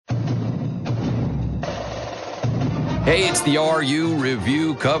Hey, it's the RU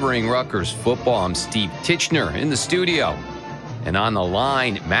Review covering Rutgers football. I'm Steve Titchener in the studio. And on the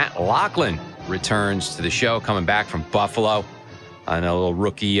line, Matt Lachlan returns to the show, coming back from Buffalo on a little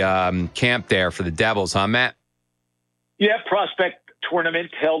rookie camp there for the Devils, huh, Matt? Yeah, prospect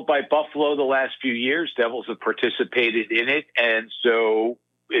tournament held by Buffalo the last few years. Devils have participated in it, and so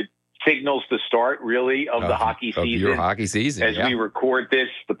it signals the start, really, of the hockey season. Your hockey season, As we record this,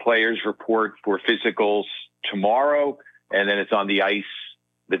 the players report for physicals tomorrow, and then it's on the ice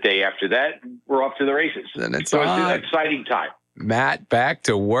the day after that. We're off to the races. Then it's It's an exciting time. Matt, back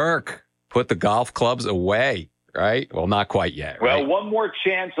to work. Put the golf clubs away, right? Well, not quite yet, right? Well, one more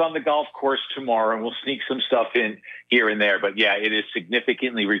chance on the golf course tomorrow, and we'll sneak some stuff in here and there. But, yeah, it is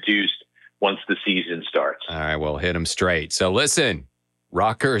significantly reduced once the season starts. All right, well, hit them straight. So, listen,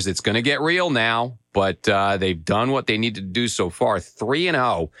 Rutgers, it's going to get real now, but they've done what they need to do so far,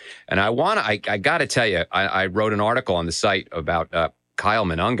 3-0. And I got to tell you, I wrote an article on the site about Kyle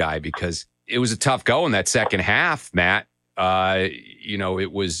Monangai because it was a tough go in that second half, Matt.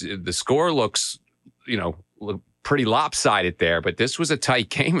 It was the score looks, pretty lopsided there, but this was a tight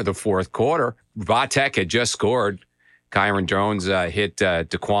game of the fourth quarter. Vatek had just scored. Kyron Jones hit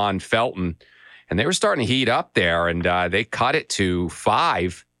Daquan Felton. And they were starting to heat up there, and they cut it to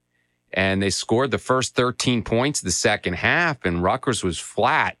 5, and they scored the first 13 points of the second half, and Rutgers was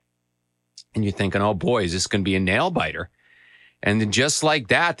flat. And you're thinking, oh, boy, is this going to be a nail-biter? And then just like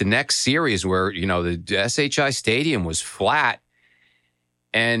that, the next series where, the SHI Stadium was flat,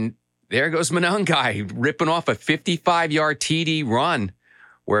 and there goes Monangai ripping off a 55-yard TD run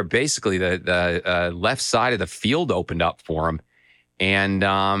where basically the left side of the field opened up for him. And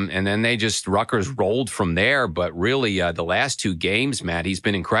then Rutgers rolled from there. But really, the last two games, Matt, he's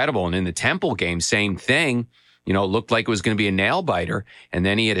been incredible. And in the Temple game, same thing. It looked like it was going to be a nail-biter. And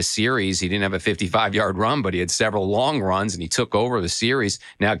then he had a series. He didn't have a 55-yard run, but he had several long runs, and he took over the series.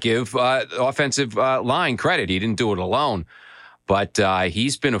 Now, give the offensive line credit. He didn't do it alone. But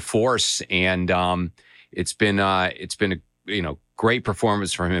he's been a force, and it's been a great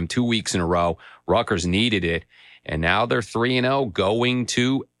performance from him 2 weeks in a row. Rutgers needed it. And now they're 3-0 going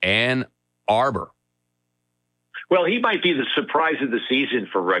to Ann Arbor. Well, he might be the surprise of the season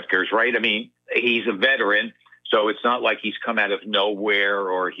for Rutgers, right? I mean, he's a veteran, so it's not like he's come out of nowhere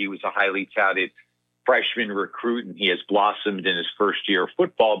or he was a highly touted freshman recruit and he has blossomed in his first year of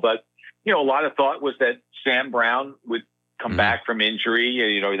football. But, a lot of thought was that Sam Brown would come back from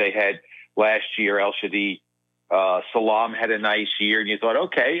injury. They had last year, El Shadi Salam had a nice year, and you thought,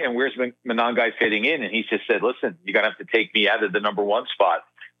 okay, and where's Monangai fitting in? And he just said, listen, you're going to have to take me out of the number one spot.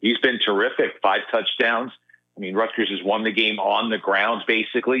 He's been terrific, 5 touchdowns. I mean, Rutgers has won the game on the ground,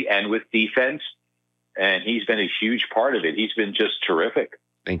 basically, and with defense, and he's been a huge part of it. He's been just terrific.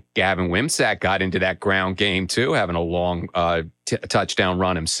 I think Gavin Wimsack got into that ground game, too, having a long touchdown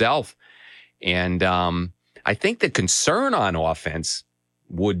run himself. And I think the concern on offense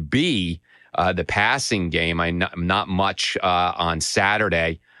would be the passing game. Not much on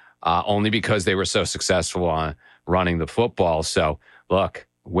Saturday, only because they were so successful on running the football. So, look,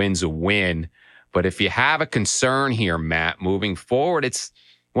 win's a win. But if you have a concern here, Matt, moving forward,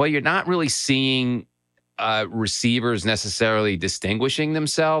 you're not really seeing receivers necessarily distinguishing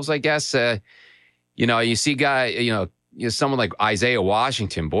themselves, I guess. You see someone like Isaiah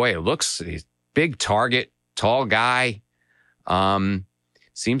Washington. Boy, he's a big target, tall guy.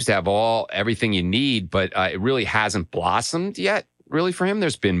 Seems to have everything you need, but it really hasn't blossomed yet, really, for him.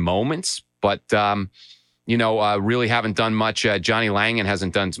 There's been moments, but, really haven't done much. Johnny Langan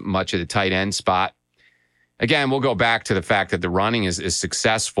hasn't done much at the tight end spot. Again, we'll go back to the fact that the running is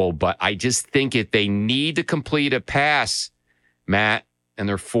successful, but I just think if they need to complete a pass, Matt, and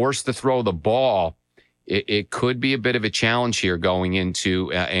they're forced to throw the ball, it could be a bit of a challenge here going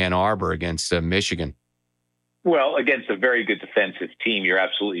into Ann Arbor against Michigan. Well, against a very good defensive team, you're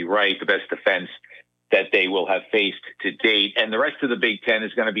absolutely right. The best defense that they will have faced to date. And the rest of the Big Ten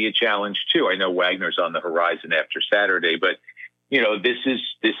is going to be a challenge, too. I know Wagner's on the horizon after Saturday, but,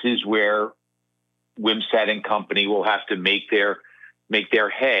 this is where Wimsatt and company will have to make their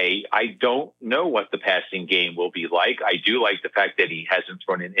hay. I don't know what the passing game will be like. I do like the fact that he hasn't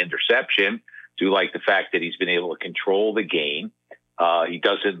thrown an interception. Do like the fact that he's been able to control the game. He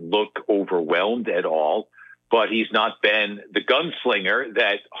doesn't look overwhelmed at all. But he's not been the gunslinger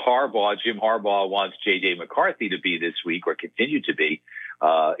that Jim Harbaugh wants J.J. McCarthy to be this week, or continue to be,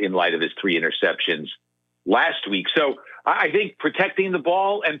 in light of his 3 interceptions last week. So I think protecting the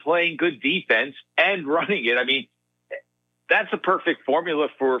ball and playing good defense and running it, I mean, that's a perfect formula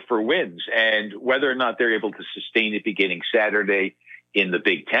for wins. And whether or not they're able to sustain it beginning Saturday in the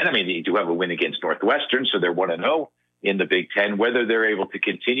Big Ten, I mean, they do have a win against Northwestern, so they're 1-0 in the Big Ten. Whether they're able to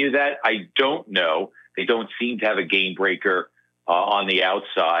continue that, I don't know. They don't seem to have a game breaker on the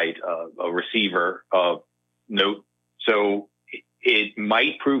outside, a receiver of note. So it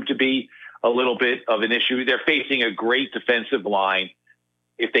might prove to be a little bit of an issue. They're facing a great defensive line.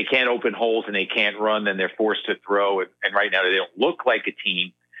 If they can't open holes and they can't run, then they're forced to throw. And right now they don't look like a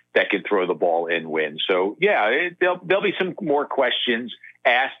team that can throw the ball and win. So, yeah, there'll be some more questions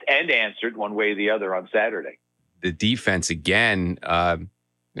asked and answered one way or the other on Saturday. The defense, again,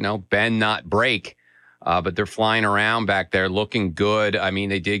 bend, not break, but they're flying around back there looking good. I mean,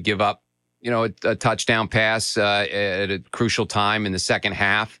 they did give up, a touchdown pass at a crucial time in the second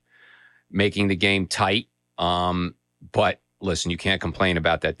half, making the game tight. But listen, you can't complain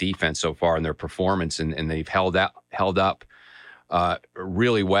about that defense so far in their performance, and they've held up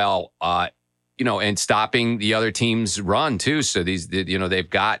really well, and stopping the other team's run too. So they've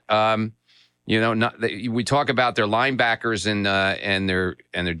got, we talk about their linebackers and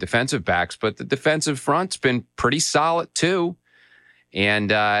their defensive backs, but the defensive front's been pretty solid too. And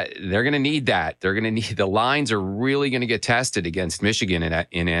they're going to need that. They're going to need, the lines are really going to get tested against Michigan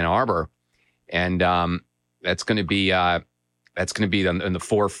in Ann Arbor, and that's going to be in the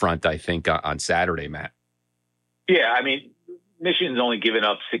forefront, I think, on Saturday, Matt. Yeah, I mean, Michigan's only given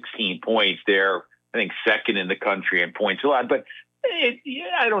up 16 points. They're, I think, second in the country in points allowed. But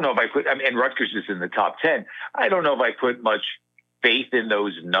I don't know if and Rutgers is in the top 10. I don't know if I put much faith in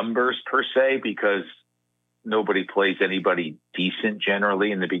those numbers per se, because nobody plays anybody decent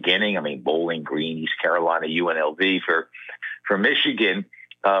generally in the beginning. I mean, Bowling Green, East Carolina, UNLV for Michigan.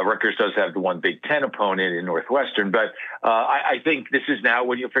 Rutgers does have the one Big Ten opponent in Northwestern, but I think this is now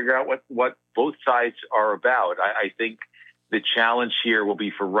when you figure out what both sides are about. I think the challenge here will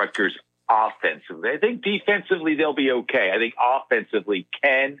be for Rutgers offensively. I think defensively they'll be okay. I think offensively,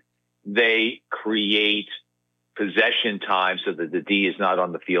 can they create possession time so that the D is not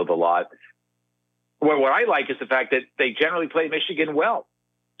on the field a lot? Well, what I like is the fact that they generally play Michigan well.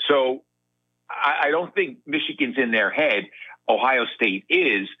 So I don't think Michigan's in their head. Ohio State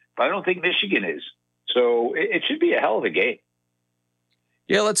is, but I don't think Michigan is. So it should be a hell of a game.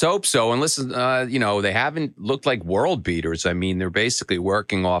 Yeah, let's hope so. And listen, they haven't looked like world beaters. I mean, they're basically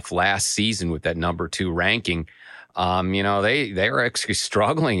working off last season with that number 2 ranking. They were actually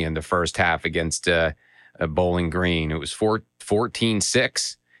struggling in the first half against Bowling Green. It was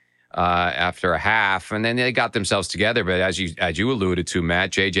 14-6 after a half, and then they got themselves together. But as you alluded to,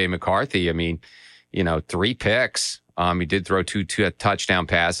 Matt, J.J. McCarthy, I mean, 3 picks. He did throw two touchdown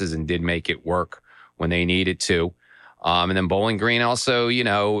passes and did make it work when they needed to. And then Bowling Green also,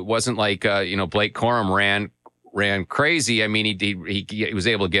 it wasn't like, Blake Corum ran crazy. I mean, he was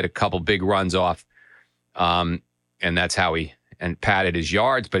able to get a couple big runs off. And that's how he padded his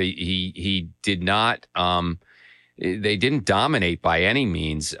yards, but he did not, they didn't dominate by any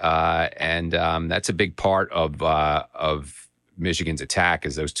means. And that's a big part of Michigan's attack,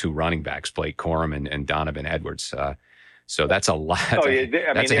 is those 2 running backs, Blake Corum and Donovan Edwards. So that's a lot.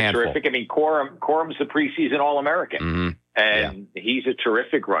 They're terrific. I mean, Corum's the preseason All-American, and he's a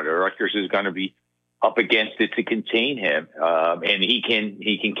terrific runner. Rutgers is going to be up against it to contain him, and he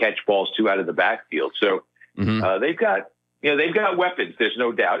can catch balls too out of the backfield. So they've got weapons. There's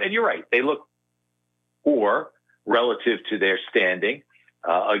no doubt. And you're right; they look poor relative to their standing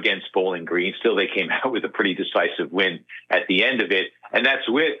against Bowling Green. Still, they came out with a pretty decisive win at the end of it, and that's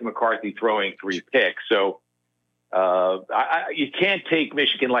with McCarthy throwing 3 picks. So. You can't take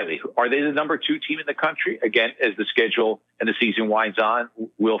Michigan lightly. Are they the number 2 team in the country? Again, as the schedule and the season winds on,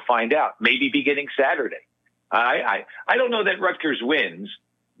 we'll find out. Maybe beginning Saturday. I don't know that Rutgers wins,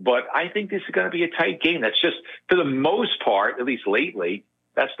 but I think this is going to be a tight game. That's just, for the most part, at least lately,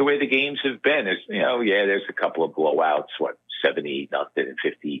 that's the way the games have been. There's a couple of blowouts, 70-0 and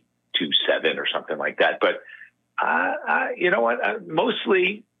 52-7 or something like that. But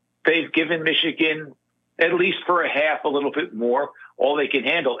mostly they've given Michigan, at least for a half, a little bit more, all they can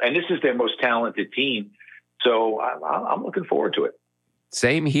handle. And this is their most talented team. So I'm looking forward to it.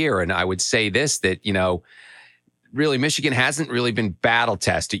 Same here. And I would say this, that, really Michigan hasn't really been battle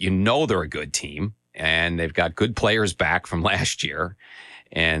tested. They're a good team, and they've got good players back from last year,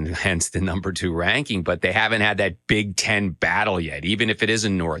 and hence the number 2 ranking. But they haven't had that Big Ten battle yet, even if it is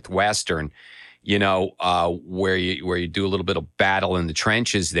in Northwestern, where you do a little bit of battle in the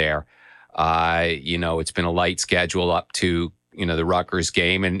trenches there. It's been a light schedule up to, the Rutgers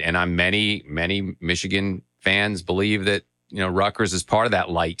game. And many Michigan fans believe that, Rutgers is part of that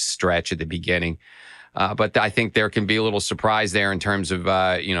light stretch at the beginning. But I think there can be a little surprise there in terms of,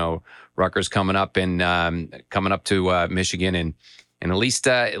 Rutgers coming up to Michigan and at least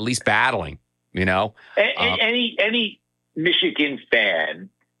battling. Any Michigan fan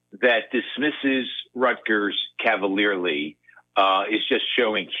that dismisses Rutgers cavalierly is just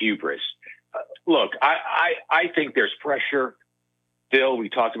showing hubris. Look, I think there's pressure. Still, we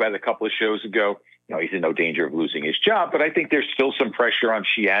talked about it a couple of shows ago. He's in no danger of losing his job, but I think there's still some pressure on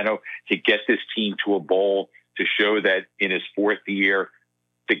Schiano to get this team to a bowl, to show that in his fourth year,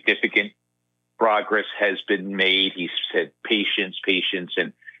 significant progress has been made. He's said patience,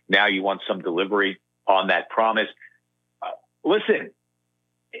 and now you want some delivery on that promise. Listen,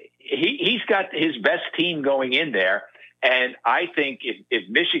 he's got his best team going in there, and I think if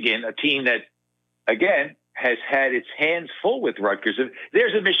Michigan, a team that, again, has had its hands full with Rutgers, if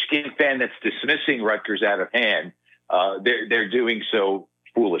there's a Michigan fan that's dismissing Rutgers out of hand, they're doing so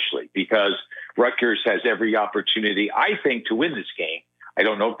foolishly, because Rutgers has every opportunity, I think, to win this game. I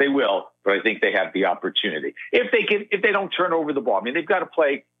don't know if they will, but I think they have the opportunity. If they don't turn over the ball, I mean, they don't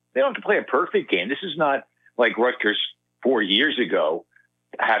have to play a perfect game. This is not like Rutgers 4 years ago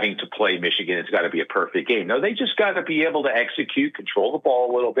having to play Michigan. It's got to be a perfect game. No, they just got to be able to execute, control the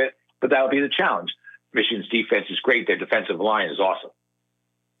ball a little bit, but that'll be the challenge. Michigan's defense is great. Their defensive line is awesome.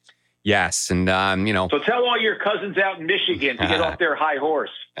 Yes, and So tell all your cousins out in Michigan to get off their high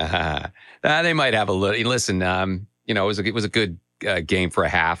horse. They might have a little. Listen, it was a good game for a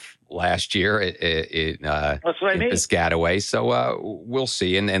half last year. That's what I mean. Piscataway. So we'll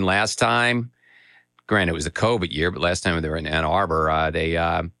see. And last time, granted, it was a COVID year, but last time they were in Ann Arbor, they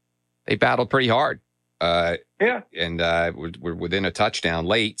battled pretty hard. And we're within a touchdown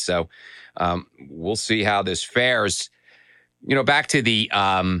late. So we'll see how this fares. Back to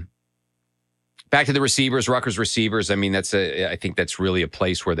the receivers, Rutgers receivers. I mean, I think that's really a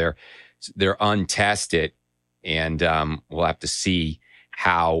place where they're untested, and we'll have to see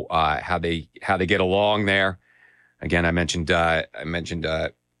how they get along there. Again, I mentioned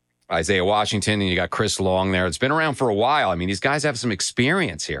Isaiah Washington, and you got Chris Long there. It's been around for a while. I mean, these guys have some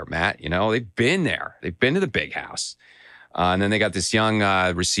experience here, Matt. They've been there. They've been to the big house. And then they got this young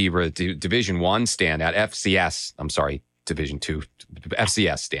receiver, Division I standout, FCS. I'm sorry, Division II,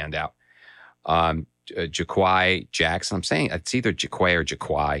 FCS standout. Jaquai Jackson. I'm saying it's either Jaquai or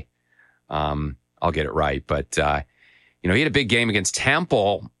Jaquai. I'll get it right. But, he had a big game against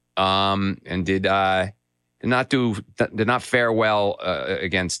Temple and did not fare well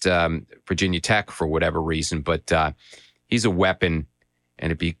against Virginia Tech for whatever reason. But he's a weapon,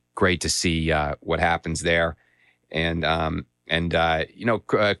 and it'd be great to see what happens there. And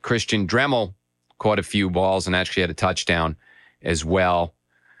Christian Dremel caught a few balls and actually had a touchdown as well.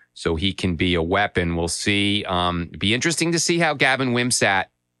 So he can be a weapon. We'll see. Be interesting to see how Gavin Wimsatt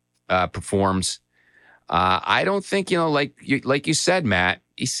performs. I don't think, like you said, Matt,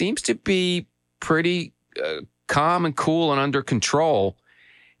 he seems to be pretty calm and cool and under control.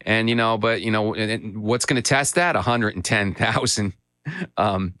 And, what's going to test that? 110,000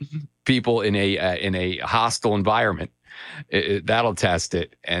 people in a hostile environment. That'll test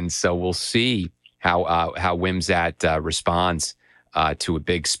it. And so we'll see how Wimsatt responds to a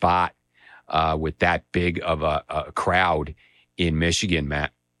big spot with that big of a crowd in Michigan,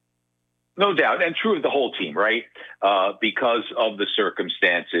 Matt. No doubt, and true of the whole team, right? Because of the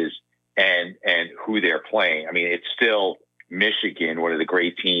circumstances and who they're playing. I mean, it's still Michigan, one of the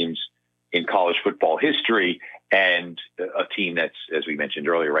great teams in college football history, and a team that's, as we mentioned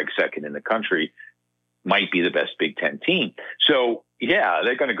earlier, ranked second in the country, might be the best Big Ten team. So, yeah,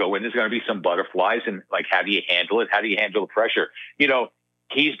 they're going to go in. There's going to be some butterflies, and how do you handle it? How do you handle the pressure?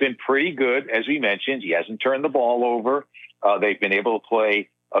 He's been pretty good, as we mentioned. He hasn't turned the ball over. They've been able to play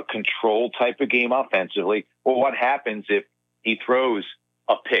a control type of game offensively. Well, what happens if he throws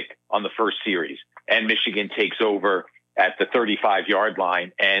a pick on the first series and Michigan takes over at the 35-yard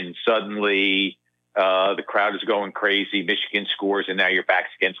line, and suddenly the crowd is going crazy, Michigan scores, and now your back's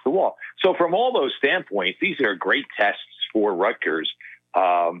against the wall? So from all those standpoints, these are great tests for Rutgers.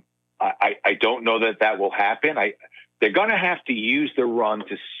 I don't know that will happen. They're going to have to use the run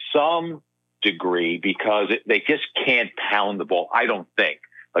to some degree, because they just can't pound the ball, I don't think,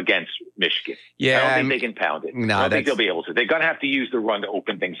 against Michigan. Yeah, I don't think they can pound it. No, I don't think they'll be able to. They're going to have to use the run to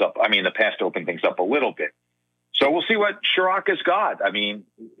open things up. I mean, the pass to open things up a little bit. So we'll see what Shiraka's got. I mean,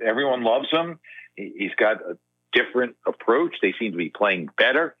 everyone loves him. He's got a different approach. They seem to be playing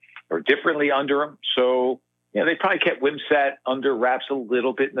better or differently under him. So, they probably kept Wimsatt under wraps a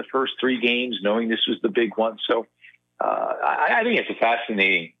little bit in the first three games, knowing this was the big one. So I think it's a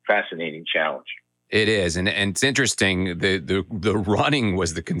fascinating challenge. It is, and it's interesting. The running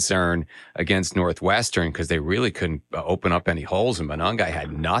was the concern against Northwestern, because they really couldn't open up any holes, and Monangai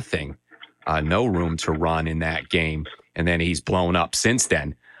had nothing, no room to run in that game, and then he's blown up since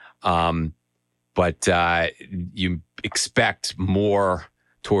then. but you expect more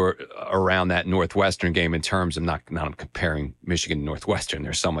around that Northwestern game in terms of not I'm comparing Michigan and Northwestern.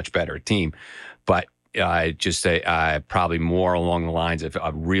 They're so much better a team, but just probably more along the lines of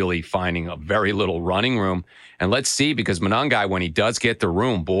really finding a very little running room. And let's see, because Monangai, when he does get the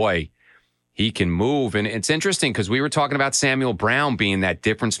room, boy, he can move. And it's interesting because we were talking about Samuel Brown being that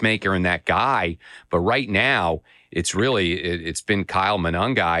difference maker and that guy. But right now, it's been Kyle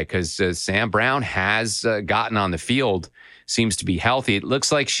Monangai, because Sam Brown has gotten on the field, seems to be healthy. It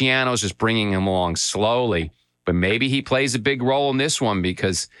looks like Shiano's just bringing him along slowly. But maybe he plays a big role in this one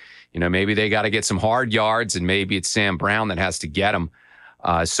because, maybe they got to get some hard yards, and maybe it's Sam Brown that has to get them.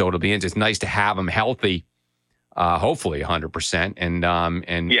 So it'll be just nice to have him healthy. Hopefully 100%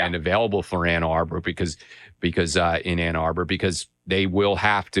 and available for Ann Arbor because in Ann Arbor, because they will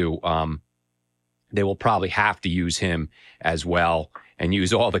probably have to use him as well and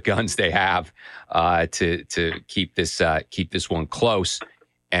use all the guns they have to keep this one close.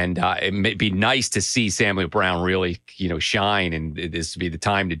 And it may be nice to see Samuel Brown really, shine, and this would be the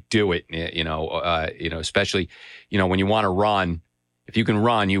time to do it. Especially, when you want to run. If you can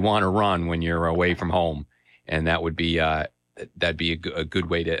run, you want to run when you're away from home. And that would be that'd be a good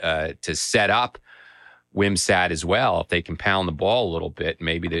way to set up Wimsatt as well. If they can pound the ball a little bit,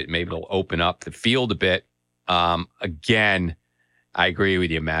 maybe they'll open up the field a bit. Again, I agree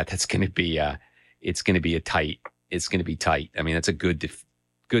with you, Matt. That's going to be tight. It's going to be tight. I mean, that's a good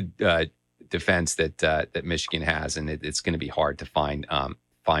defense that Michigan has, and it's going to be hard to find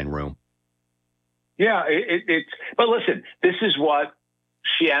room. Yeah, but listen, this is what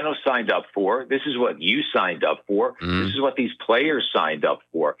Shiano signed up for. This is what you signed up for. Mm-hmm. This is what these players signed up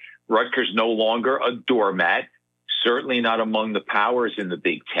for. Rutgers no longer a doormat, certainly not among the powers in the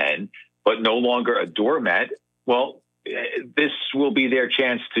Big Ten, but no longer a doormat. Well, this will be their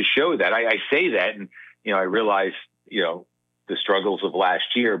chance to show that. I say that, and I realize the struggles of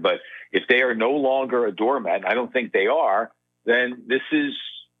last year, but if they are no longer a doormat, and I don't think they are, then this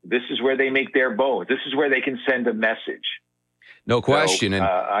is where they make their bones. This is where they can send a message. No question.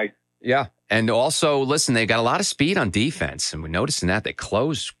 So, and also, listen, they got a lot of speed on defense, and we're noticing that they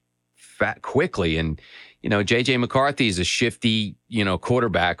close quickly. And J.J. McCarthy is a shifty,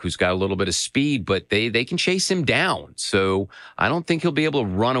 quarterback who's got a little bit of speed, but they can chase him down. So I don't think he'll be able to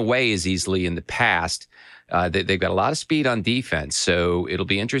run away as easily in the past. They've got a lot of speed on defense, so it'll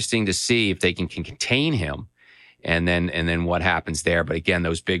be interesting to see if they can contain him, and then what happens there. But again,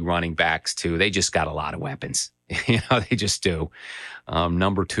 those big running backs too, they just got a lot of weapons. They just do.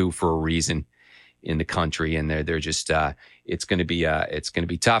 Number 2 for a reason in the country, and they're just it's going to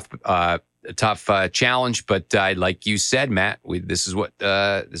be tough. A tough challenge, but like you said, Matt, this is what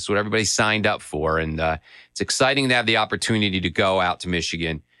everybody signed up for, and it's exciting to have the opportunity to go out to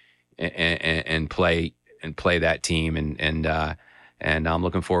Michigan and play that team, and I'm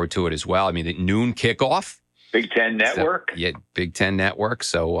looking forward to it as well. I mean, the noon kickoff, Big Ten Network, Big Ten Network.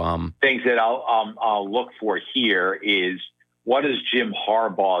 So things that I'll look for here is, what does Jim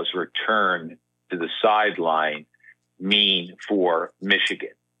Harbaugh's return to the sideline mean for Michigan?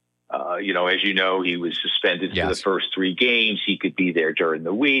 As you know, he was suspended for the first 3 games. He could be there during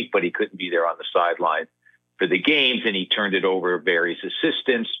the week, but he couldn't be there on the sideline for the games, and he turned it over to various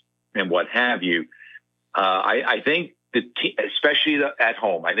assistants and what have you. I think the team, especially at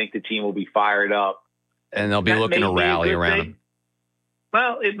home, I think the team will be fired up, and they'll be looking to rally around him.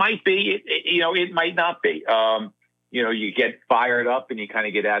 Well, it might be. It might not be. You get fired up and you kind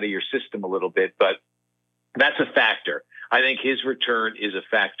of get out of your system a little bit, but that's a factor. I think his return is a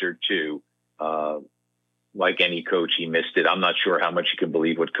factor too. Like any coach, he missed it. I'm not sure how much you can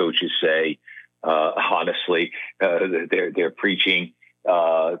believe what coaches say. Honestly, they're preaching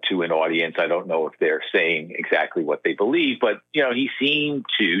to an audience. I don't know if they're saying exactly what they believe, but he seemed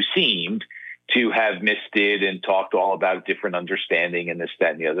to have missed it and talked all about different understanding and this,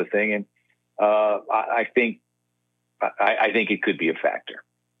 that, and the other thing. And I think it could be a factor.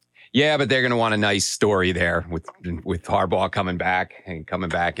 Yeah, but they're going to want a nice story there with Harbaugh coming back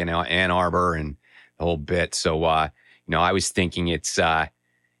in Ann Arbor and the whole bit. So, I was thinking it's, rather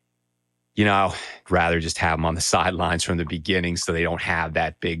just have them on the sidelines from the beginning so they don't have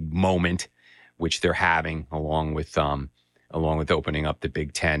that big moment, which they're having along with opening up the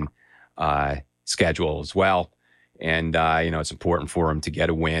Big Ten schedule as well. And, it's important for them to get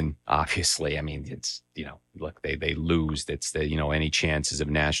a win. Obviously, I mean, it's, look, they lose. That's any chances of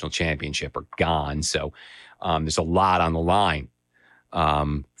national championship are gone. So there's a lot on the line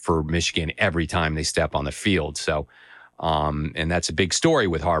for Michigan every time they step on the field. So, and that's a big story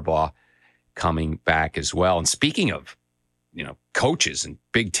with Harbaugh coming back as well. And speaking of coaches and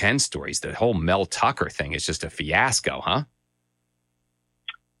Big Ten stories. The whole Mel Tucker thing is just a fiasco, huh?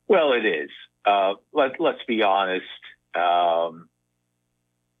 Well, it is. Let's be honest.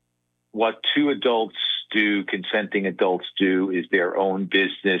 What two adults do, consenting adults do, is their own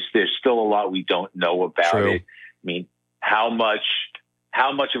business. There's still a lot we don't know about True. it. I mean, how much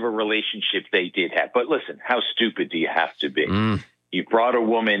of a relationship they did have. But listen, how stupid do you have to be? You brought a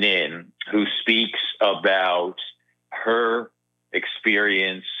woman in who speaks about her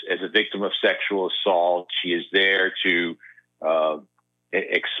experience as a victim of sexual assault. She is there to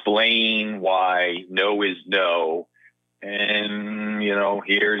explain why no is no. And,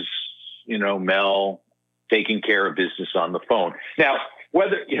 here's, Mel taking care of business on the phone. Now,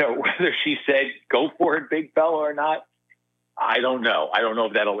 whether she said, go for it, big fella, or not, I don't know. I don't know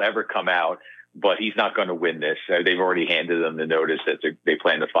if that'll ever come out, but he's not going to win this. They've already handed him the notice that they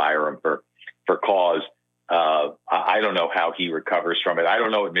plan to fire him for cause. I don't know how he recovers from it. I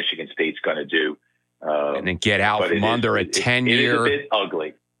don't know what Michigan State's going to do. And then get out from under a 10-year, it is a bit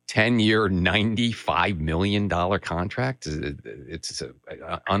ugly. 10-year, $95 million contract. It's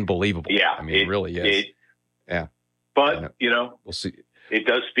unbelievable. Yeah. I mean, it really is. Yeah. But, we'll see. It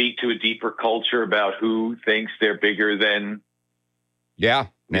does speak to a deeper culture about who thinks they're bigger than, than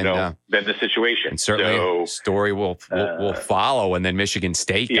the situation. And certainly story will follow. And then Michigan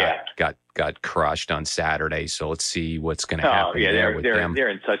State got crushed on Saturday. So let's see what's going to happen there with them. They're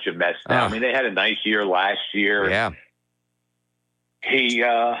in such a mess now. I mean, they had a nice year last year. Yeah. He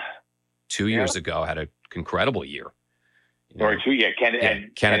 2 years ago had an incredible year. Or two,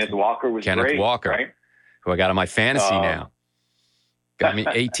 Kenneth Walker was Kenneth great, Walker, right? Who I got on my fantasy now. Got me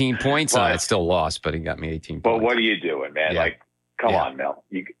 18 points on it. Still lost, but he got me 18 points. But what are you doing, man? Yeah. Come on, Mel.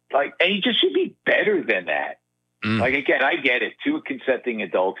 And you just should be better than that. Again, I get it. Two consenting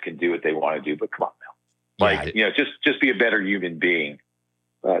adults can do what they want to do, but come on, Mel. Just be a better human being.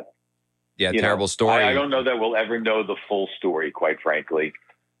 But terrible story. I don't know that we'll ever know the full story, quite frankly.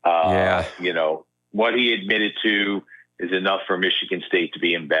 What he admitted to is enough for Michigan State to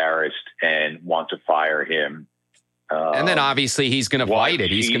be embarrassed and want to fire him. And then obviously he's going to fight it.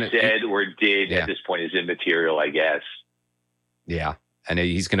 He's going to said or did at this point is immaterial, I guess. Yeah, and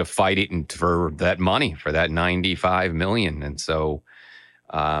he's going to fight it for that money, for that $95 million. And so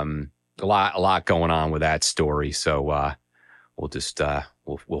a lot going on with that story. So we'll just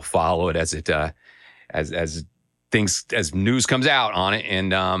we'll follow it as it as news comes out on it.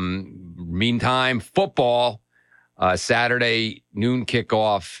 And meantime, football Saturday noon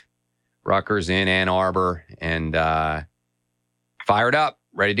kickoff. Rutgers in Ann Arbor, and fired up,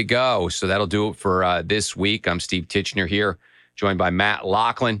 ready to go. So that'll do it for this week. I'm Steve Titchener here, joined by Matt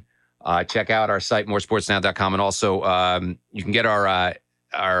Lachlan. Check out our site, moresportsnow.com, and also you can get our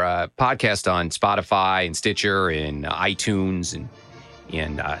podcast on Spotify and Stitcher and iTunes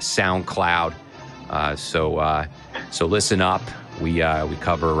and SoundCloud. So listen up. We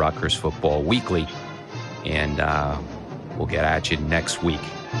cover Rutgers football weekly, and we'll get at you next week.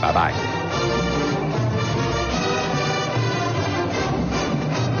 Bye-bye.